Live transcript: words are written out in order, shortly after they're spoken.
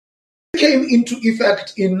came into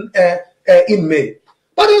effect in May.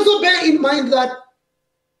 But also bear in mind that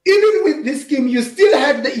even with this scheme, you still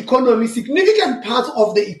had the economy, significant parts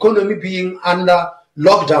of the economy being under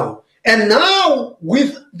lockdown. And now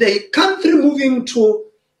with the country moving to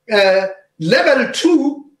level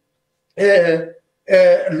 2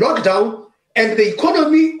 lockdown and the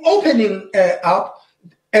economy opening up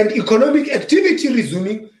and economic activity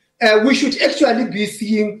resuming, we should actually be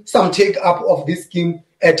seeing some take-up of this scheme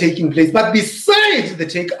taking place. But besides the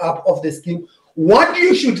take-up of the scheme, what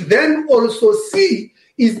you should then also see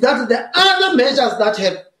is that the other measures that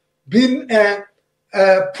have been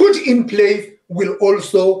put in place will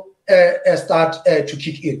also start to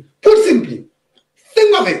kick in. Put simply,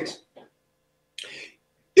 think of it.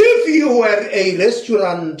 If you were a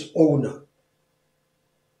restaurant owner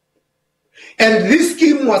and this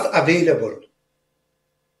scheme was available,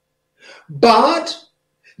 but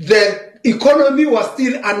the economy was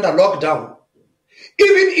still under lockdown,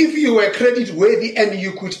 even if you were credit worthy and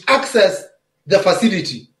you could access the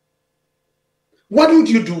facility, what would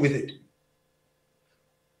you do with it?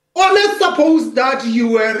 Or let's suppose that you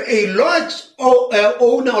were a lodge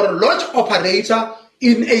owner or a lodge operator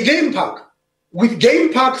in a game park, with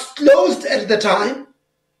game parks closed at the time,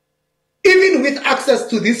 even with access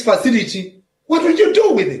to this facility, what would you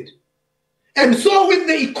do with it? And so with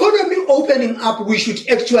the economy opening up, we should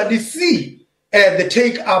actually see the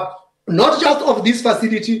take-up, not just of this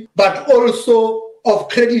facility, but also of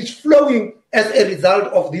credit flowing as a result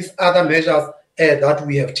of these other measures that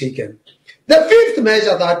we have taken. The fifth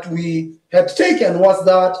measure that we had taken was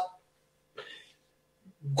that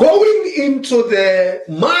going into the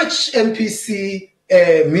March MPC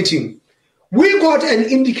meeting, we got an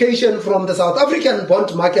indication from the South African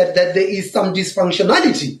bond market that there is some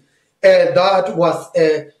dysfunctionality that was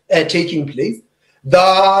taking place,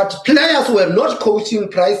 that players were not quoting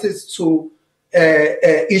prices to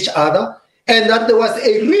each other, and that there was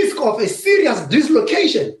a risk of a serious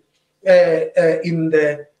dislocation in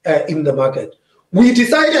the market. We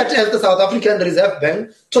decided as the South African Reserve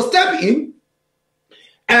Bank to step in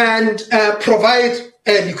and provide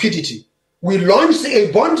liquidity. We launched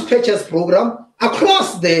a bond purchase program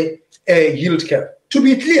across the yield curve. To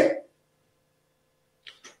be clear,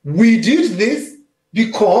 we did this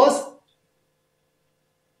because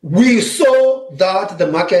we saw that the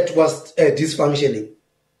market was dysfunctioning.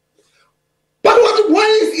 But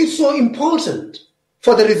why is it so important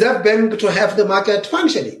for the Reserve Bank to have the market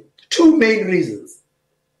functioning? Two main reasons.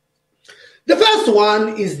 The first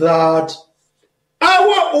one is that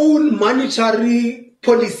our own monetary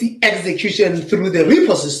policy execution through the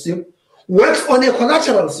repo system works on a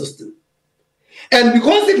collateral system. And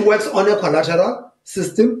because it works on a collateral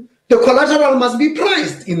system, the collateral must be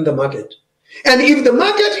priced in the market. And if the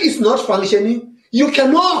market is not functioning, you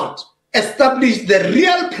cannot establish the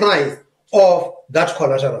real price of that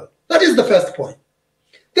collateral. That is the first point.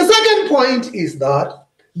 The second point is that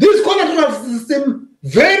this collateral system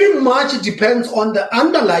very much depends on the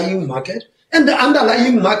underlying market, and the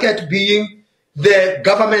underlying market being the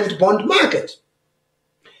government bond market.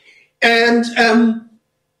 And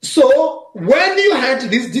so when you had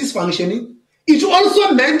this dysfunctioning, it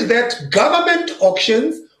also meant that government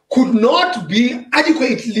auctions could not be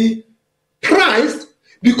adequately priced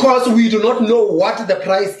because we do not know what the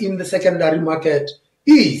price in the secondary market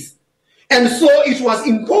is. And so it was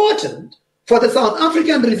important for the South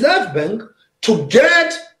African Reserve Bank to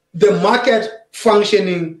get the market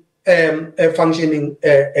functioning again.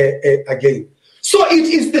 So it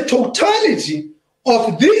is the totality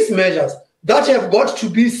of these measures that have got to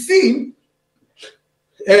be seen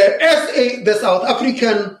as the South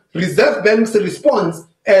African Reserve Bank's response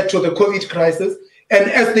to the COVID crisis. And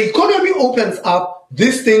as the economy opens up,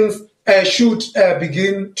 these things should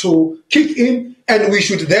begin to kick in, and we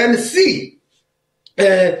should then see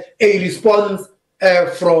a response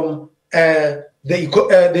from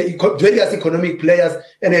the various economic players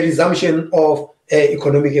and a resumption of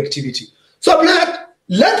economic activity. So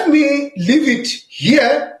let me leave it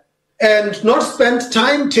here and not spend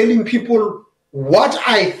time telling people what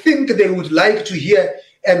I think they would like to hear,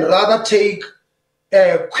 and rather take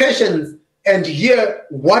questions and hear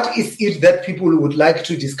what is it that people would like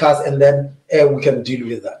to discuss, and then we can deal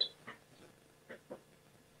with that.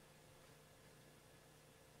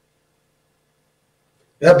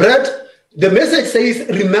 Brett, the message says,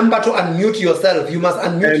 remember to unmute yourself. You must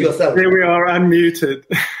unmute yourself. Here we are, unmuted.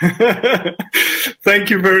 Thank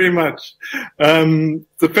you very much.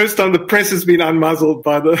 The first time the press has been unmuzzled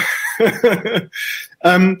by the...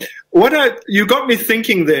 you got me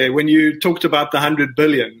thinking there when you talked about the 100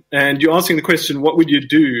 billion, and you're asking the question, what would you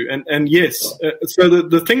do? And yes, so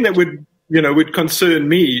the thing that would would concern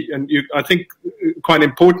me, and I think quite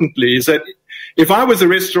importantly, is that if I was a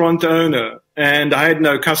restaurant owner and I had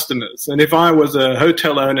no customers, and if I was a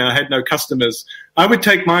hotel owner, I had no customers, I would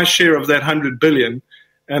take my share of that 100 billion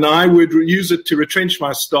and I would use it to retrench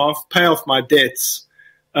my staff, pay off my debts,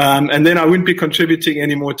 and then I wouldn't be contributing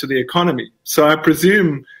anymore to the economy. So I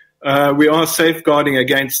presume we are safeguarding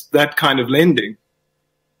against that kind of lending.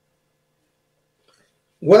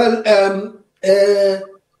 Well,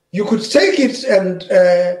 you could take it and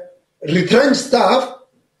retrench staff.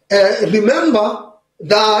 Remember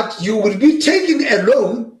that you would be taking a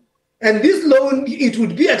loan, and this loan, it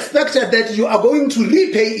would be expected that you are going to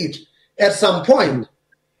repay it at some point.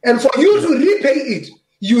 And for you to repay it,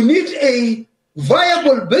 you need a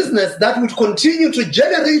viable business that would continue to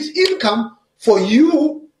generate income for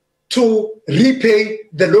you to repay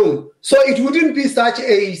the loan. So it wouldn't be such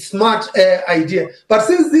a smart idea. But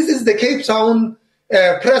since this is the Cape Town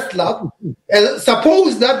Press Club,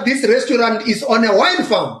 suppose that this restaurant is on a wine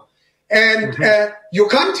farm and you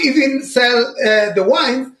can't even sell the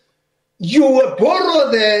wine, you borrow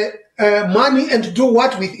the money and do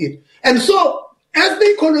what with it? And so as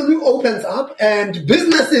the economy opens up and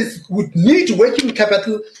businesses would need working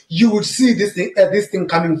capital, you would see this thing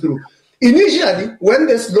coming through. Initially, when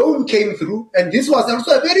this loan came through, and this was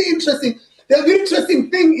also a very interesting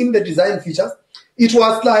thing in the design features, it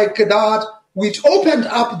was like that which opened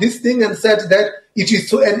up this thing and said that it is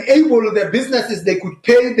to enable the businesses, they could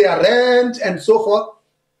pay their rent and so forth.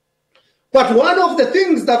 But one of the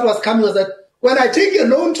things that was coming was that when I take a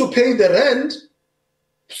loan to pay the rent,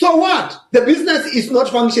 so what? The business is not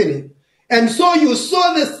functioning. And so you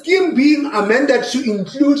saw the scheme being amended to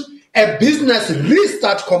include a business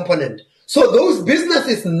restart component. So those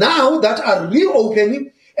businesses now that are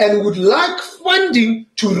reopening and would like funding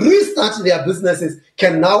to restart their businesses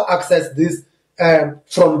can now access this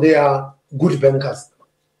from their good bankers.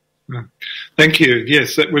 Thank you.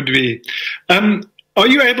 Yes, that would be. Are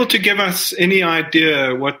you able to give us any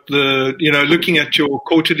idea what looking at your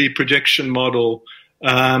quarterly projection model,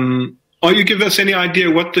 are you give us any idea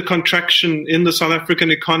what the contraction in the South African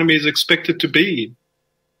economy is expected to be?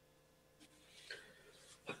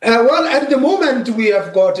 Well, at the moment, we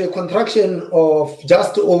have got a contraction of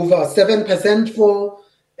just over 7% for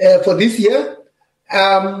this year.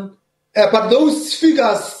 But those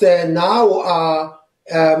figures now are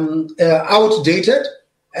outdated.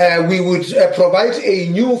 We would provide a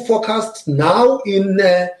new forecast now in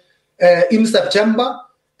September.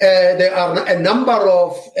 There are a number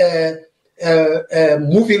of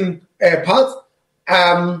moving parts.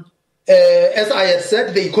 As I have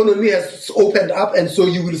said, the economy has opened up, and so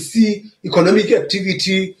you will see economic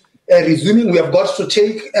activity resuming. We have got to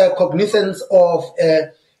take cognizance of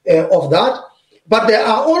that. But there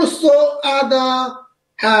are also other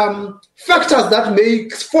factors that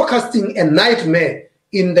make forecasting a nightmare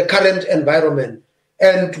in the current environment.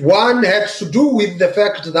 And one had to do with the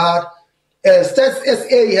fact that Stats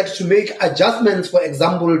SA had to make adjustments, for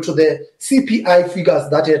example, to the CPI figures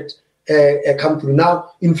that had come through.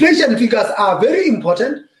 Now, inflation figures are very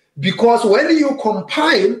important because when you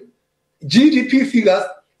compile GDP figures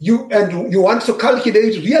you want to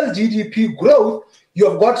calculate real GDP growth, you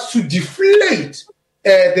have got to deflate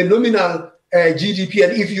the nominal GDP.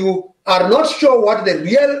 And if you are not sure what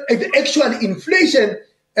the actual inflation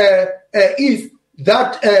is,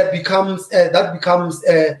 that becomes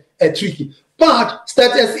tricky. But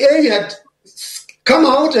Stats SA had come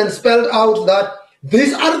out and spelled out that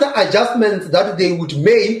these are the adjustments that they would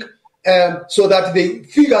make so that the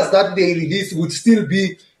figures that they release would still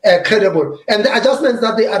be credible. And the adjustments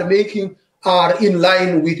that they are making are in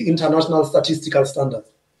line with international statistical standards.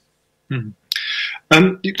 Mm-hmm.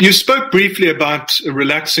 You spoke briefly about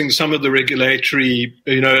relaxing some of the regulatory,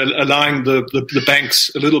 allowing the banks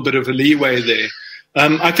a little bit of a leeway there.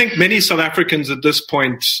 I think many South Africans at this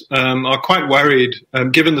point are quite worried,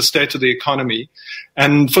 given the state of the economy.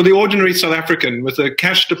 And for the ordinary South African with a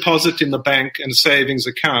cash deposit in the bank and savings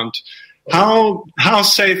account, how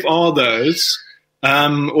safe are those?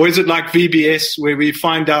 Or is it like VBS where we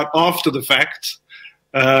find out after the fact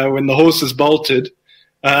when the horse is bolted?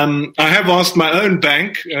 I have asked my own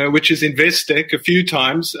bank, which is Investec, a few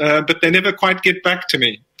times, but they never quite get back to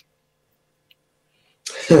me.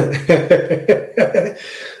 I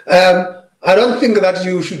don't think that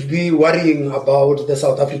you should be worrying about the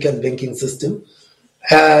South African banking system.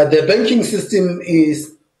 The banking system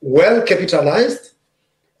is well capitalized.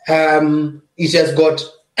 It has got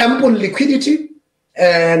ample liquidity.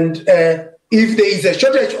 And if there is a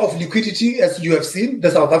shortage of liquidity, as you have seen,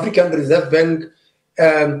 the South African Reserve Bank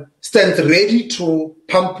stands ready to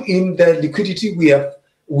pump in the liquidity. We have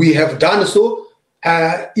we have done so.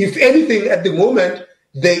 If anything, at the moment,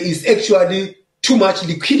 there is actually too much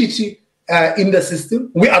liquidity in the system.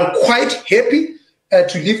 We are quite happy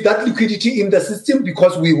to leave that liquidity in the system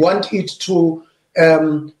because we want it to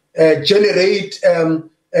generate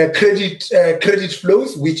credit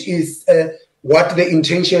flows, which is what the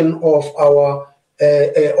intention of our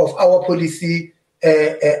policy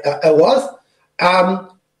was.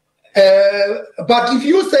 But if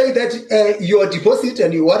you say that your deposit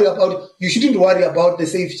and you shouldn't worry about the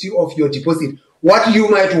safety of your deposit. What you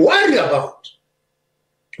might worry about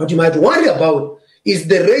is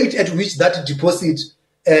the rate at which that deposit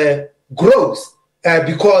grows,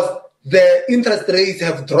 because the interest rates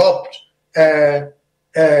have dropped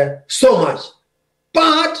so much.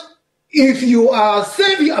 But if you are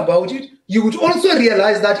savvy about it, you would also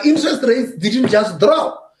realize that interest rates didn't just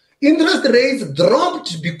drop. Interest rates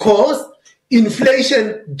dropped because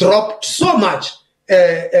inflation dropped so much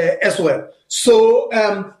as well. So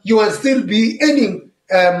you will still be earning,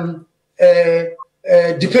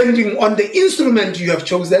 depending on the instrument you have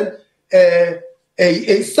chosen,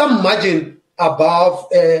 some margin above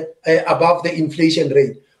the inflation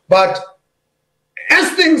rate. But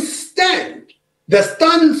as things stand, the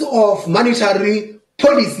stance of monetary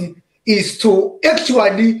policy is to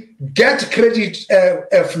actually get credit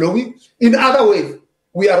flowing. In other ways,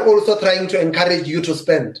 we are also trying to encourage you to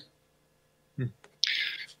spend.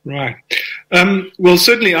 Right. Well,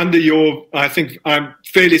 certainly under your, I think I'm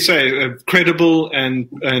fairly say, credible and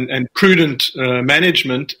prudent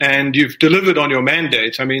management, and you've delivered on your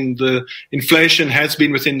mandate. I mean, the inflation has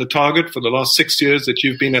been within the target for the last 6 years that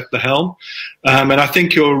you've been at the helm. And I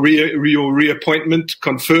think your reappointment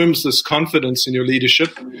confirms this confidence in your leadership.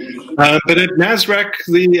 But at NASRAC,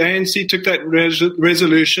 the ANC took that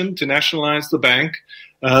resolution to nationalize the bank.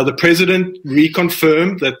 The president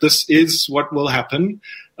reconfirmed that this is what will happen.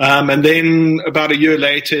 And then about a year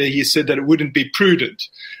later, he said that it wouldn't be prudent.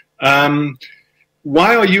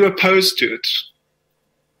 Why are you opposed to it?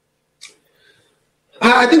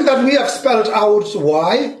 I think that we have spelled out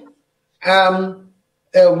why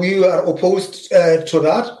we are opposed to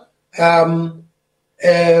that.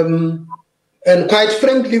 And quite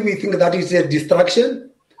frankly, we think that is a distraction.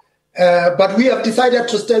 But we have decided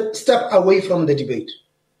to step away from the debate.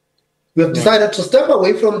 We have decided to step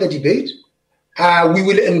away from the debate. We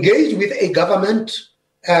will engage with a government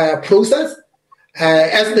process.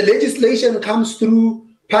 As the legislation comes through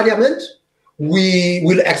Parliament, we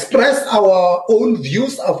will express our own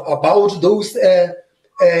views about those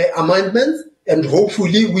amendments, and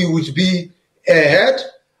hopefully we would be ahead.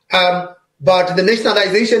 But the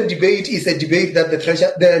nationalization debate is a debate that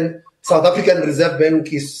the South African Reserve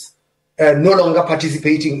Bank is no longer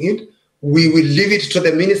participating in. We will leave it to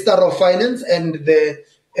the Minister of Finance and the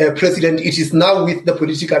President. It is now with the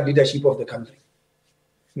political leadership of the country.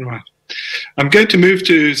 Right. I'm going to move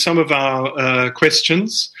to some of our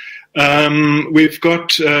questions. We've got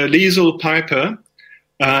Liesel Piper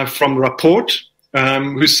from Rapport,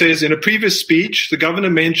 who says, in a previous speech, the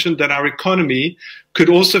governor mentioned that our economy could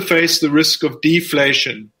also face the risk of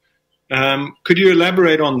deflation. Could you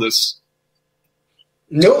elaborate on this?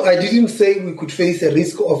 No, I didn't say we could face a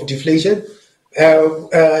risk of deflation.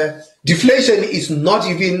 Deflation is not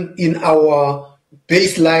even in our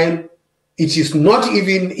baseline. It is not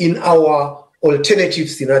even in our alternative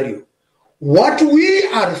scenario. What we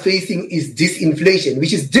are facing is disinflation,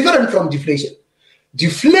 which is different from deflation.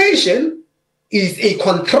 Deflation is a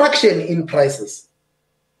contraction in prices.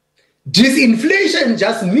 Disinflation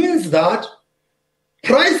just means that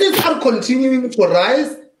prices are continuing to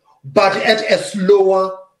rise, but at a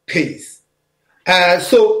slower pace.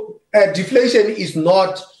 So deflation is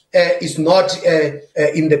not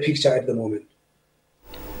in the picture at the moment.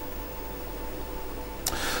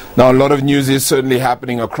 Now, a lot of news is certainly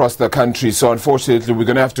happening across the country, so unfortunately we're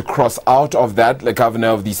going to have to cross out of that. The governor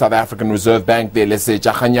of the South African Reserve Bank,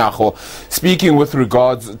 Lesetja, Kganyago, speaking with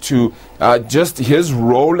regards to just his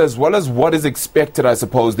role as well as what is expected, I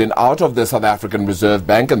suppose, then out of the South African Reserve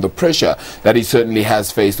Bank and the pressure that he certainly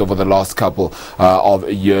has faced over the last couple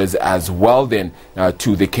of years as well then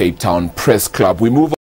to the Cape Town Press Club. We move